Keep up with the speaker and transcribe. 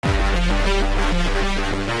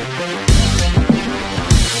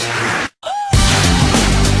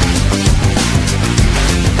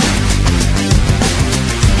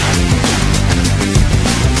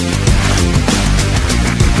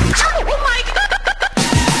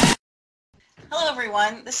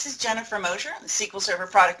everyone. This is Jennifer Mosier, the SQL Server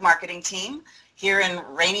Product Marketing Team here in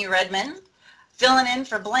rainy Redmond, filling in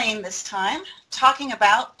for Blaine this time, talking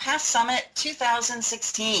about PASS Summit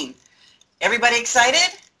 2016. Everybody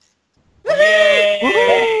excited?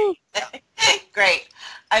 Yay! Great.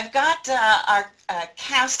 I've got our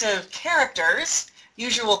cast of characters,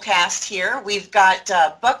 usual cast here. We've got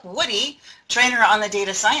Buck Woody, trainer on the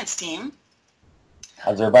data science team.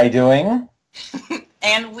 How's everybody doing?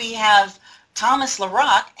 And we have Thomas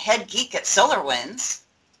LaRock, head geek at SolarWinds.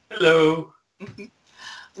 Hello.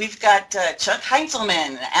 We've got Chuck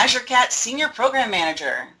Heintzelman, Azure Cat Senior Program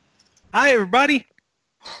Manager. Hi, everybody.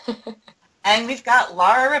 And we've got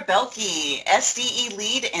Laura Rebelke, SDE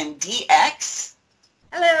Lead in DX.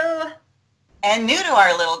 Hello. And new to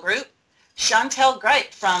our little group, Chantel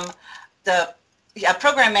Gripe from the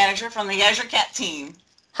Program Manager from the Azure Cat team.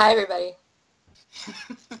 Hi, everybody.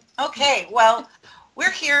 Okay, well,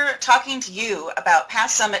 we're here talking to you about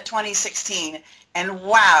PASS Summit 2016, and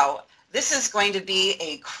wow, this is going to be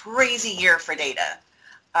a crazy year for data.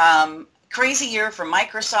 Crazy year for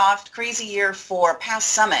Microsoft, crazy year for PASS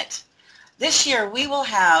Summit. This year we will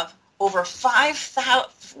have over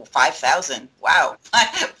 5,000, wow,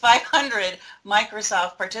 500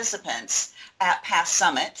 Microsoft participants at PASS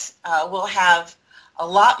Summit. We'll have a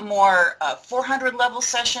lot more 400 level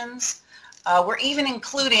sessions. We're even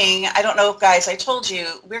including, I don't know if guys, I told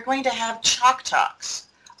you, we're going to have Chalk Talks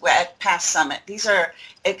at PASS Summit. These are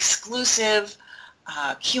exclusive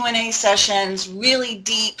Q&A sessions, really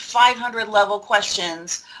deep 500 level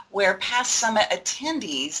questions where PASS Summit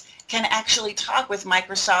attendees can actually talk with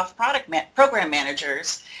Microsoft program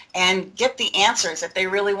managers and get the answers that they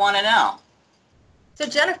really want to know. So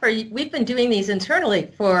Jennifer, we've been doing these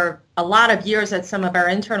internally for a lot of years at some of our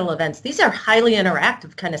internal events. These are highly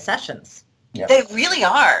interactive kind of sessions. Yep. They really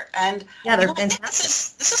are. And yeah, they're fantastic.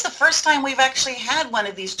 fantastic. This is the first time we've actually had one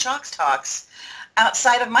of these Chalk Talks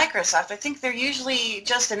outside of Microsoft. I think they're usually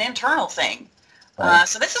just an internal thing. Right.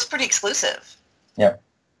 So this is pretty exclusive. Yep.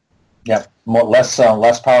 Less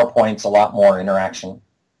PowerPoints, a lot more interaction.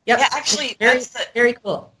 Yep. Yeah, actually, very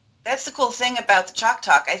cool. That's the cool thing about the Chalk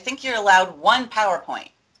Talk. I think you're allowed one PowerPoint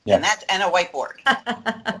and a whiteboard.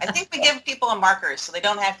 I think we give people a marker so they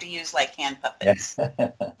don't have to use like hand puppets. Yes.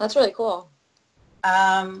 That's really cool.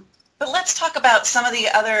 But let's talk about some of the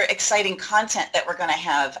other exciting content that we're going to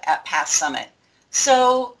have at PASS Summit.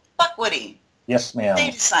 So, Buck Woody. Yes, ma'am.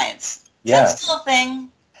 Data science. Yes. Is that still a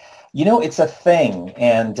thing? You know, it's a thing,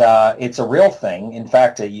 and it's a real thing. In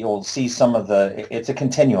fact, you'll see some of it's a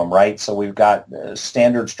continuum, right? So we've got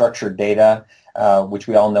standard structured data, which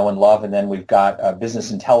we all know and love, and then we've got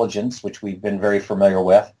business intelligence, which we've been very familiar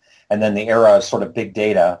with, and then the era of sort of big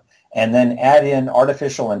data, and then add in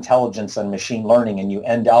artificial intelligence and machine learning, and you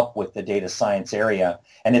end up with the data science area.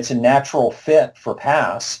 And it's a natural fit for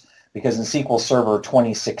PASS, because in SQL Server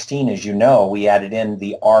 2016, as you know, we added in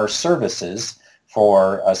the R services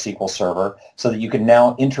for a SQL Server so that you can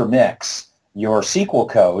now intermix your SQL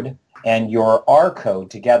code and your R code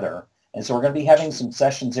together. And so we're going to be having some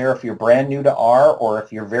sessions there if you're brand new to R or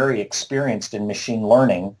if you're very experienced in machine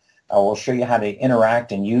learning. We'll show you how to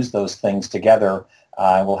interact and use those things together.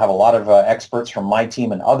 We'll have a lot of experts from my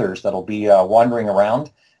team and others that'll be wandering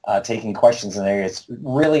around taking questions in there. It's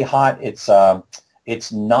really hot. It's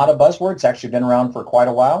not a buzzword. It's actually been around for quite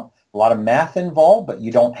a while. A lot of math involved, but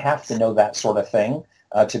you don't have to know that sort of thing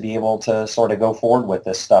to be able to sort of go forward with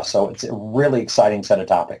this stuff. So it's a really exciting set of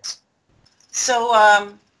topics.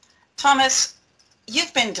 So, Thomas,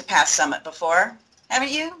 you've been to PASS Summit before,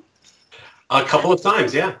 haven't you? A couple of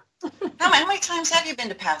times, yeah. How many times have you been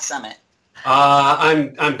to PASS Summit?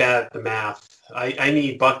 I'm bad at the math. I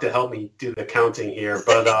need Buck to help me do the counting here,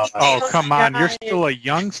 but Oh, come on. You're still a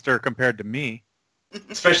youngster compared to me.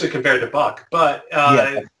 especially compared to Buck. But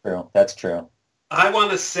Yeah, that's true. I want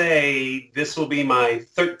to say this will be my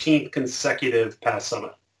 13th consecutive PASS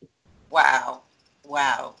Summit. Wow.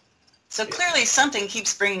 So clearly something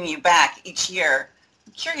keeps bringing you back each year.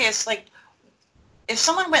 I'm curious, like, if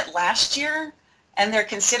someone went last year and they're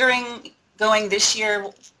considering going this year,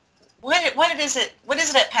 what is it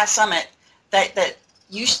at PASS Summit that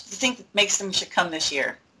you think makes them should come this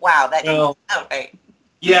year? Wow, that is outright.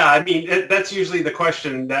 Yeah, I mean, that's usually the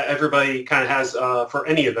question that everybody kind of has for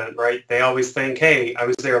any event, right? They always think, hey, I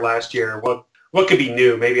was there last year. What could be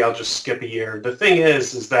new? Maybe I'll just skip a year. The thing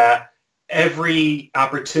is that every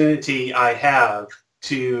opportunity I have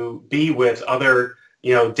to be with other,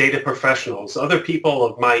 data professionals, other people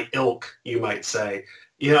of my ilk, you might say,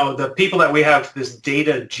 the people that we have this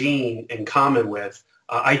data gene in common with,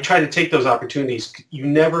 I try to take those opportunities. You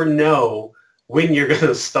never know when you're going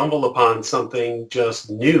to stumble upon something just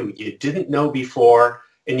new you didn't know before,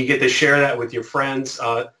 and you get to share that with your friends.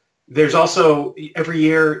 There's also every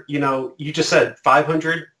year, you just said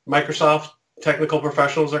 500 Microsoft technical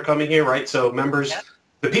professionals are coming here, right? So members,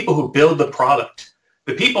 the people who build the product,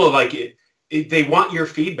 the people like they want your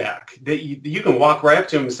feedback. That you can walk right up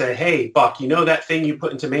to them and say, hey, Buck, that thing you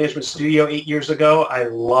put into Management Studio 8 years ago? I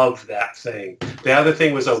love that thing. The other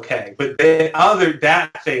thing was okay, but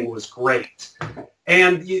that thing was great.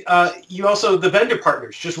 And you also, the vendor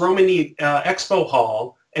partners, just roaming the expo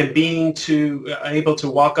hall and being able to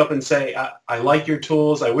walk up and say, I like your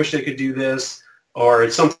tools, I wish they could do this, or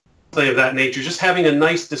it's something of that nature. Just having a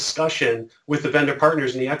nice discussion with the vendor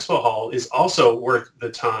partners in the expo hall is also worth the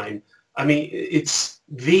time. I mean, it's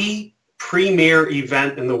the premier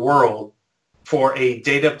event in the world for a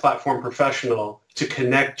data platform professional to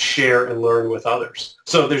connect, share, and learn with others.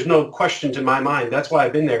 So there's no question to my mind. That's why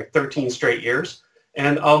I've been there 13 straight years,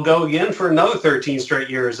 and I'll go again for another 13 straight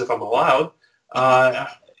years if I'm allowed.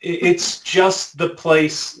 It's just the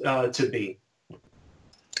place to be.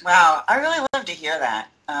 Wow, I really love to hear that.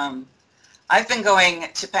 I've been going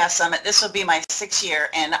to PASS Summit. This will be my 6th year,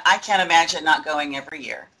 and I can't imagine not going every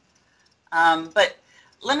year. But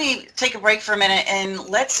let me take a break for a minute, and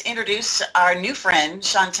let's introduce our new friend,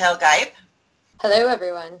 Chantel Geip. Hello,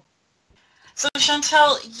 everyone. So,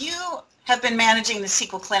 Chantel, you have been managing the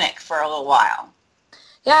SQL Clinic for a little while.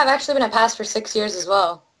 Yeah, I've actually been at PASS for 6 years as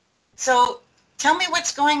well. So tell me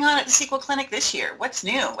what's going on at the SQL Clinic this year. What's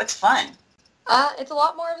new? What's fun? It's a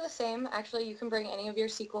lot more of the same. Actually, you can bring any of your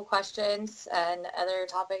SQL questions and other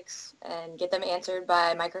topics and get them answered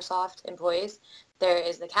by Microsoft employees. There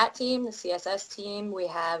is the CAT team, the CSS team. We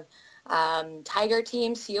have Tiger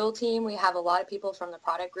team, SEAL team. We have a lot of people from the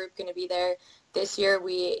product group going to be there. This year,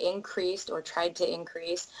 we increased or tried to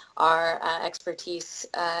increase our expertise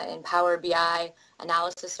in Power BI,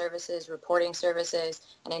 analysis services, reporting services,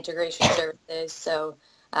 and integration services. So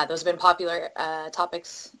those have been popular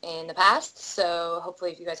topics in the past, so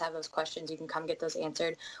hopefully if you guys have those questions, you can come get those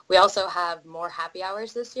answered. We also have more happy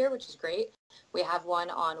hours this year, which is great. We have one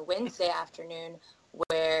on Wednesday afternoon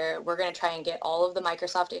where we're going to try and get all of the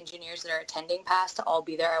Microsoft engineers that are attending PASS to all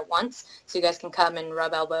be there at once, so you guys can come and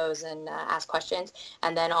rub elbows and ask questions.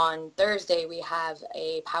 And then on Thursday, we have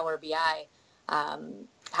a Power BI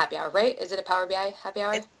happy hour, right? Is it a Power BI happy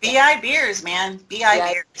hour? It's BI beers, man.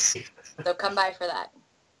 BI beers. So come by for that.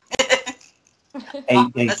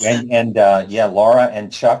 Laura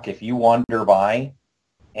and Chuck, if you wander by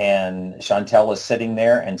and Chantel is sitting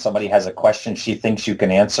there and somebody has a question she thinks you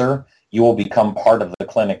can answer, you will become part of the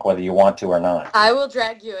clinic whether you want to or not. I will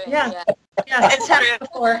drag you in. Yeah, it's happened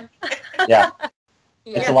before. Yeah.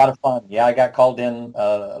 It's a lot of fun. Yeah, I got called in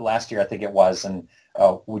last year, I think it was, and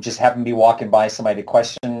we just happened to be walking by, somebody had a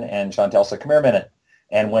question, and Chantel said, come here a minute,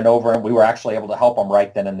 and went over, and we were actually able to help them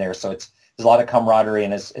right then and there. So there's a lot of camaraderie,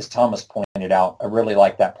 and as Thomas pointed out, I really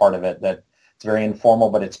like that part of it, that it's very informal,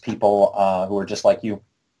 but it's people who are just like you.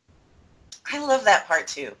 I love that part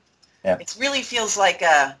too. Yeah. It really feels like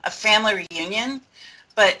a family reunion,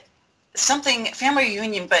 but family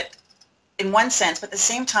reunion, but in one sense, but at the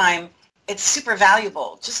same time, it's super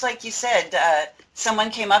valuable. Just like you said, someone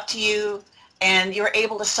came up to you and you were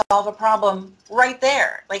able to solve a problem right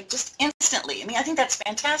there, like just instantly. I mean, I think that's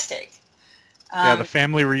fantastic. The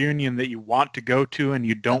family reunion that you want to go to and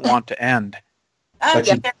you don't want to end. But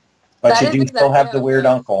you do still have the weird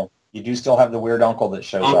uncle. You do still have the weird uncle that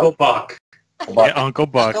shows Uncle up. Buck. Yeah, Uncle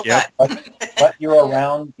Buck. Yeah. But you're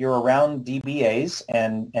around DBAs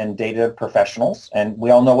and data professionals, and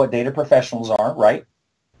we all know what data professionals are, right?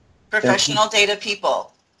 Professional data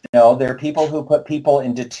people. No, there are people who put people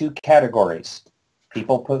into two categories.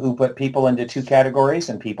 Who put people into two categories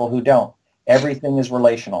and people who don't. Everything is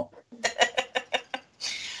relational.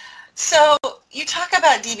 So you talk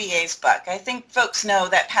about DBAs, Buck. I think folks know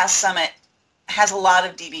that PASS Summit has a lot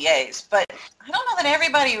of DBAs, but I don't know that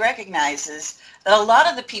everybody recognizes that a lot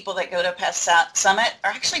of the people that go to PASS Summit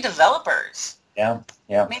are actually developers. Yeah.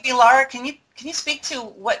 Maybe Laura, can you speak to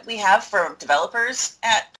what we have for developers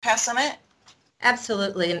at PASS Summit?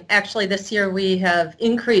 Absolutely. And actually this year we have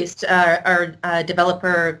increased our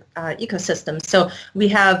developer ecosystem. So we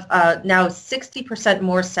have now 60%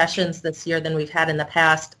 more sessions this year than we've had in the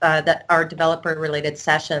past that are developer-related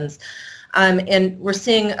sessions. And we're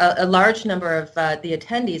seeing a large number of the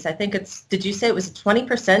attendees. I think did you say it was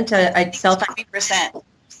 20%? 20%.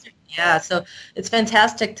 Yeah, so it's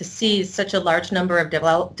fantastic to see such a large number of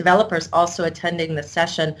developers also attending the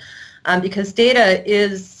session because data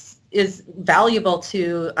is valuable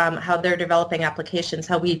to how they're developing applications,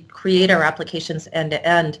 how we create our applications end to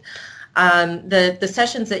end. The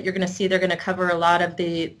sessions that you're going to see, they're going to cover a lot of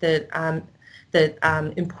the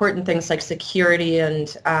important things like security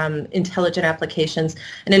and intelligent applications.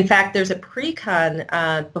 And in fact, there's a pre-con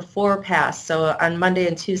before PASS. So on Monday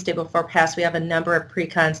and Tuesday before PASS, we have a number of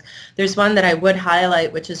pre-cons. There's one that I would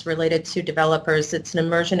highlight, which is related to developers. It's an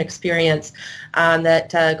immersion experience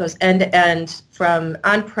that goes end-to-end from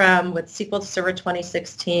on-prem with SQL Server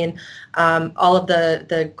 2016, all of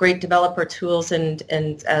the great developer tools and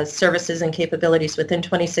services and capabilities within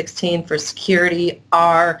 2016 for security,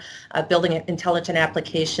 R, building intelligent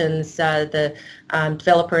applications, the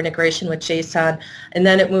developer integration with JSON, and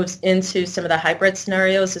then it moves into some of the hybrid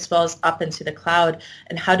scenarios as well as up into the cloud.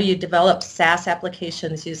 And how do you develop SaaS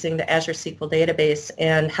applications using the Azure SQL database,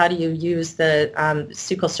 and how do you use the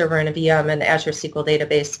SQL Server in a VM and Azure SQL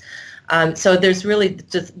database? So there's really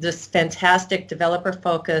just this fantastic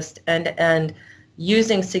developer-focused and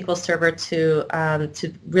using SQL Server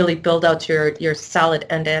to really build out your solid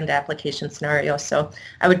end-to-end application scenario. So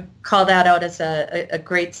I would call that out as a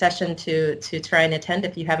great session to try and attend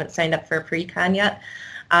if you haven't signed up for a pre-con yet.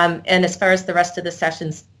 And as far as the rest of the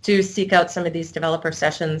sessions, do seek out some of these developer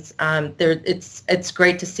sessions. It's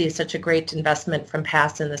great to see such a great investment from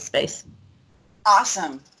PASS in this space.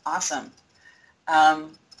 Awesome.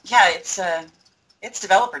 Yeah, it's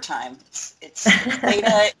developer time. It's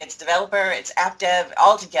data, it's developer, it's app dev,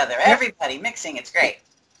 all together. Everybody mixing. It's great.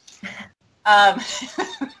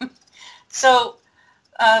 So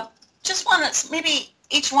just want to, maybe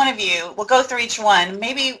each one of you, we'll go through each one.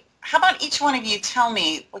 Maybe, how about each one of you tell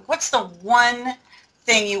me, like, what's the one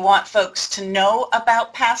thing you want folks to know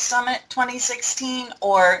about PASS Summit 2016,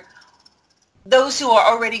 or those who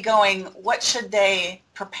are already going, what should they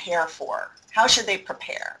prepare for? How should they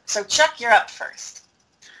prepare? So Chuck, you're up first.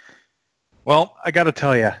 Well, I got to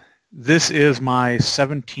tell you, this is my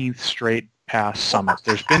 17th straight PASS Summit.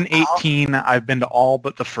 There's been 18. I've been to all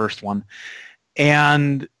but the first one.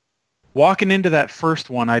 And walking into that first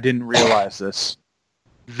one, I didn't realize this.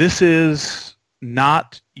 This is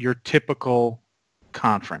not your typical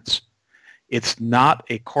conference. It's not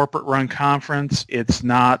a corporate-run conference. It's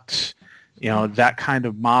not, that kind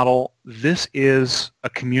of model. This is a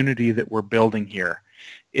community that we're building here.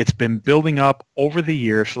 It's been building up over the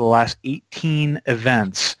years for the last 18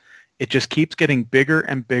 events. It just keeps getting bigger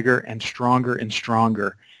and bigger and stronger and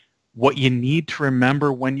stronger. What you need to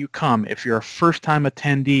remember when you come, if you're a first-time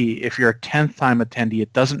attendee, if you're a 10th-time attendee,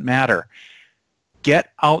 it doesn't matter.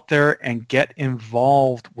 Get out there and get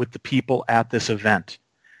involved with the people at this event.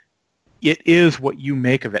 It is what you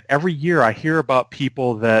make of it. Every year I hear about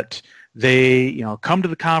people that they, come to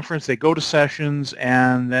the conference, they go to sessions,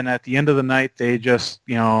 and then at the end of the night, they just,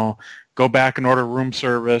 go back and order room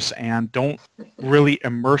service and don't really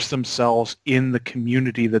immerse themselves in the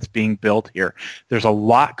community that's being built here. There's a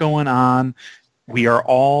lot going on. We are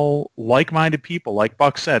all like-minded people. Like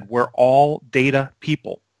Buck said, we're all data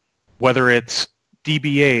people, whether it's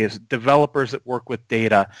DBAs, developers that work with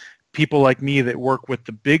data, people like me that work with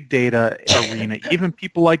the big data arena, even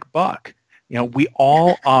people like Buck. We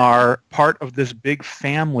all are part of this big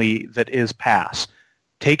family that is PASS.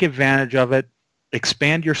 Take advantage of it.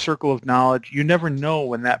 Expand your circle of knowledge. You never know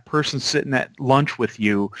when that person sitting at lunch with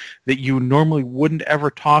you that you normally wouldn't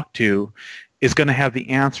ever talk to is going to have the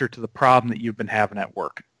answer to the problem that you've been having at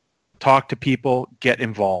work. Talk to people. Get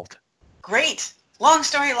involved. Great. Long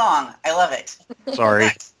story long. I love it. Sorry.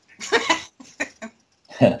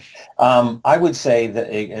 I would say that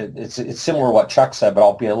it's similar to what Chuck said, but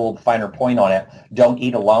I'll be a little finer point on it. Don't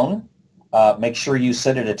eat alone. Make sure you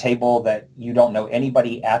sit at a table that you don't know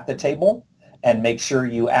anybody at the table, and make sure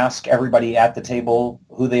you ask everybody at the table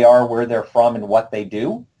who they are, where they're from, and what they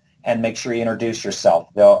do, and make sure you introduce yourself.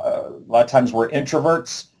 A lot of times we're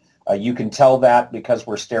introverts. You can tell that because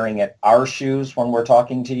we're staring at our shoes when we're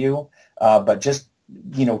talking to you, but just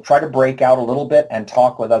try to break out a little bit and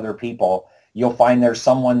talk with other people. You'll find there's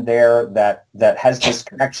someone there that has this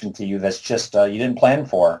connection to you that's just you didn't plan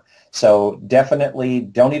for. So definitely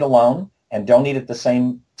don't eat alone, and don't eat at the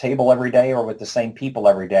same table every day or with the same people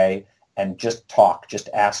every day, and just talk. Just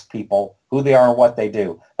ask people who they are and what they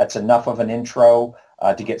do. That's enough of an intro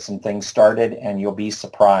to get some things started, and you'll be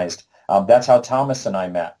surprised. That's how Thomas and I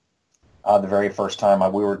met the very first time.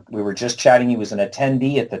 We were just chatting. He was an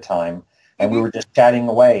attendee at the time, and we were just chatting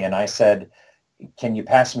away, and I said, can you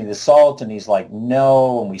pass me the salt? And he's like,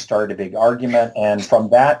 no. And we started a big argument. And from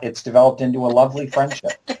that, it's developed into a lovely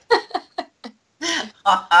friendship.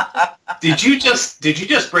 Did you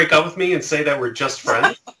just break up with me and say that we're just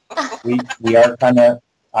friends? We are kind of,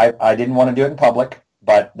 I didn't want to do it in public,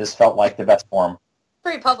 but this felt like the best form.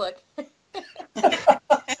 Pretty public.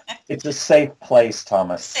 It's a safe place,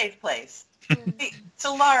 Thomas. Safe place. Hey,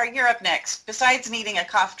 so Laura, you're up next. Besides needing a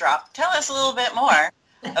cough drop, tell us a little bit more.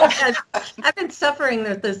 I've been suffering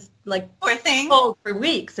with this Poor thing. cold for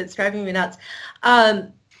weeks. It's driving me nuts.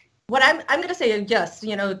 What I'm going to say is yes,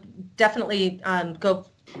 definitely go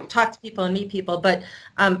talk to people and meet people. But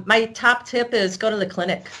my top tip is go to the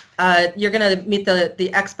clinic. You're going to meet the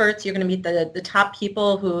experts. You're going to meet the top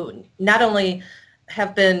people who not only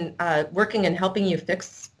have been working and helping you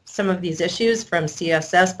fix some of these issues from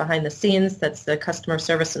CSS behind the scenes, that's the customer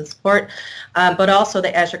service and support, but also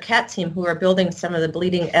the Azure Cat team who are building some of the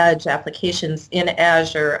bleeding edge applications in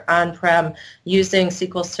Azure on-prem using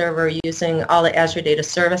SQL Server, using all the Azure data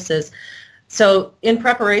services. So in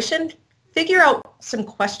preparation, figure out some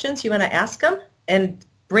questions you want to ask them and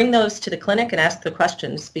bring those to the clinic and ask the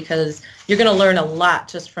questions because you're going to learn a lot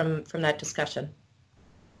just from that discussion.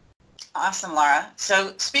 Awesome, Laura.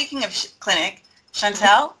 So speaking of clinic,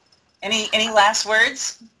 Chantel, any last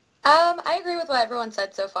words? I agree with what everyone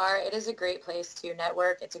said so far. It is a great place to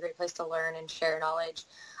network. It's a great place to learn and share knowledge.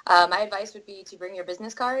 My advice would be to bring your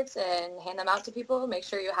business cards and hand them out to people. Make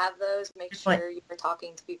sure you have those. Make sure you're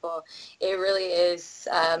talking to people. It really is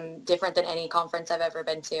different than any conference I've ever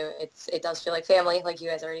been to. It does feel like family, like you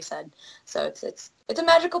guys already said. So it's a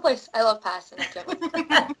magical place. I love PASS, and I can't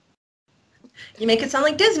wait. You make it sound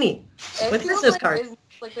like Disney with business cards.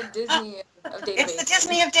 Like the Disney of data. It's the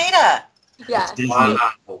Disney of data. Yeah. It's Disney.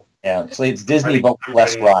 Wow. Yeah, so it's Disney, but with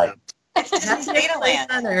less ride. It's Disney's data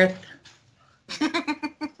land. On Earth.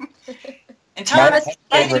 And Thomas, Can't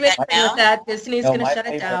do favorite- anything with that. Disney's No, going to my shut it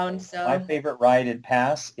favorite- down. So My favorite ride in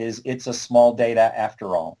PASS is It's a Small Data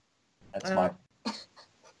After All. That's my... but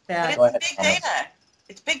bad. Go ahead, it's big Thomas. data.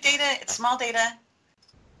 It's big data. It's small data.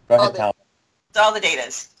 Go All ahead, the- Thomas. It's all the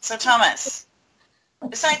datas. So Thomas,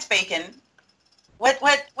 besides bacon,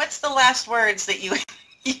 what's the last words that you'd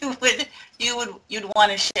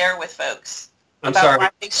want to share with folks I'm about sorry. why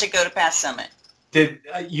they should go to PASS Summit? Did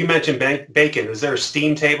you mentioned bacon? Is there a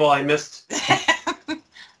steam table I missed? I don't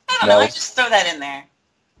No. know. I just throw that in there.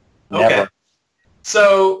 Okay. Never.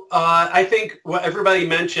 So I think what everybody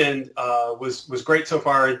mentioned was great so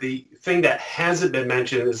far. The thing that hasn't been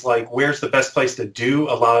mentioned is where's the best place to do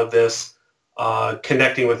a lot of this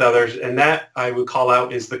connecting with others, and that I would call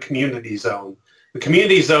out is the community zone. The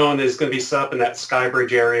community zone is going to be set up in that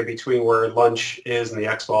Skybridge area between where lunch is and the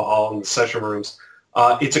expo hall and the session rooms.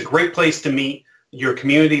 It's a great place to meet your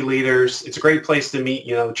community leaders. It's a great place to meet,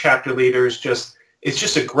 chapter leaders. It's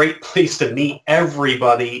just a great place to meet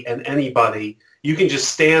everybody and anybody. You can just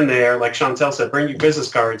stand there, like Chantel said, bring your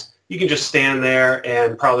business cards. You can just stand there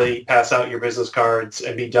and probably pass out your business cards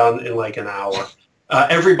and be done in an hour.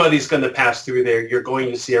 Everybody's going to pass through there. You're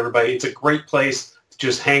going to see everybody. It's a great place to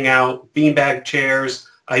just hang out, beanbag chairs.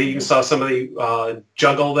 I even saw somebody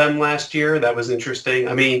juggle them last year. That was interesting.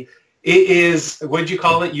 I mean, it is, what did you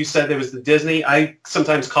call it? You said it was the Disney. I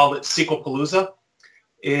sometimes call it Sequelpalooza.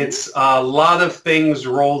 It's a lot of things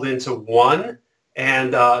rolled into one,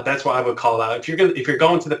 and that's what I would call out. If you're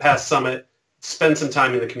going to the PASS Summit, spend some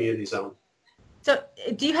time in the community zone. So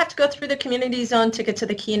do you have to go through the community zone to get to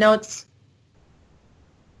the keynotes?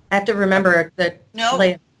 I have to remember the No.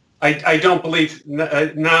 layout. I don't believe, not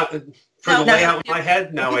for No, the layout in my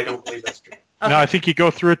head, no, I don't believe that's true. No, I think you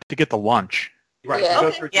go through it to get the lunch. Right, Yeah. you go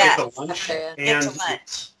Okay. through to Yeah. get the lunch, Get Get and to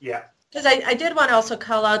lunch. yeah. Because I did want to also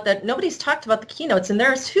call out that nobody's talked about the keynotes, and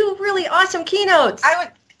there's 2 really awesome keynotes.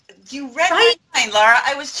 You read Right? my mind, Laura.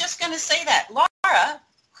 I was just going to say that. Laura,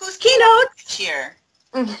 who's Keynotes! this year?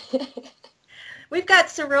 We've got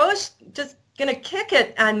Sarosh just going to kick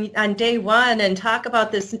it on day one and talk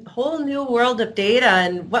about this whole new world of data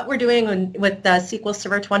and what we're doing with SQL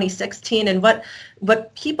Server 2016 and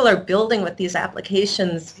what people are building with these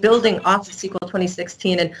applications, building off of SQL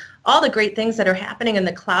 2016 and all the great things that are happening in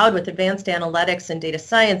the cloud with advanced analytics and data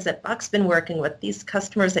science that Buck's been working with, these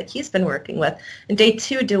customers that he's been working with. And day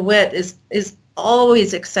 2, DeWitt is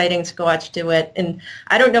always exciting to go watch DeWitt. And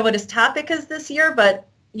I don't know what his topic is this year, but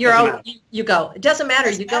you're Doesn't out, you go. It doesn't matter,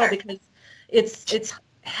 Doesn't you go matter. because it's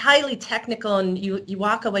highly technical and you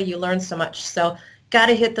walk away, you learn so much. So got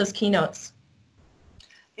to hit those keynotes.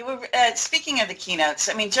 Speaking of the keynotes,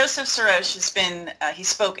 I mean, Joseph Sarosh has been, he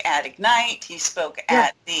spoke at Ignite, he spoke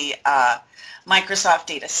at the Microsoft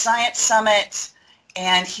Data Science Summit,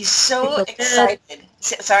 and he's so SQL excited.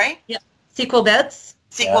 Sorry? SQL Bits.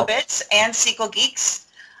 SQL Bits and SQL Geeks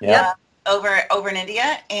Yeah. over in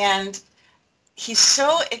India, and he's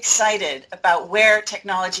so excited about where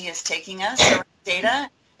technology is taking us, around data.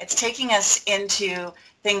 It's taking us into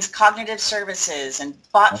things, cognitive services and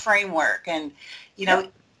bot framework and,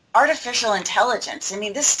 artificial intelligence. I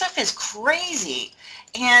mean, this stuff is crazy.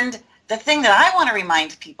 And the thing that I want to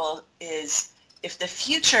remind people is if the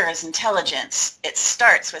future is intelligence, it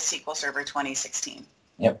starts with SQL Server 2016.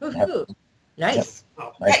 Yep. Woohoo. Nice.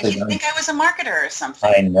 Oh, Yeah, Nicely you'd done. think I was a marketer or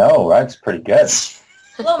something. I know, that's pretty good.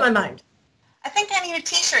 Blow my mind. I think I need a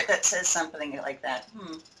T-shirt that says something like that.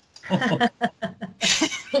 Or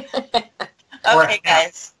Okay, a hat.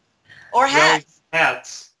 guys. Or We hats. always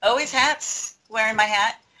hats. Always hats. Wearing my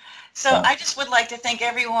hat. So Yeah. I just would like to thank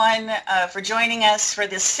everyone for joining us for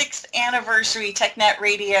this 6th anniversary TechNet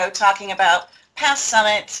Radio talking about Past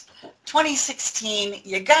Summit 2016.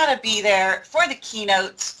 You got to be there for the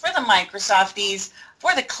keynotes, for the Microsofties,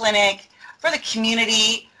 for the clinic, for the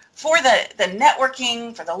community, for the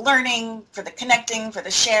networking, for the learning, for the connecting, for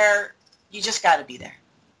the share. You just got to be there.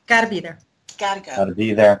 Got to be there. Got to go. Got to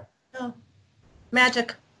be there. Oh,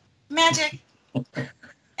 magic. Magic.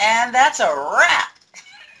 And that's a wrap.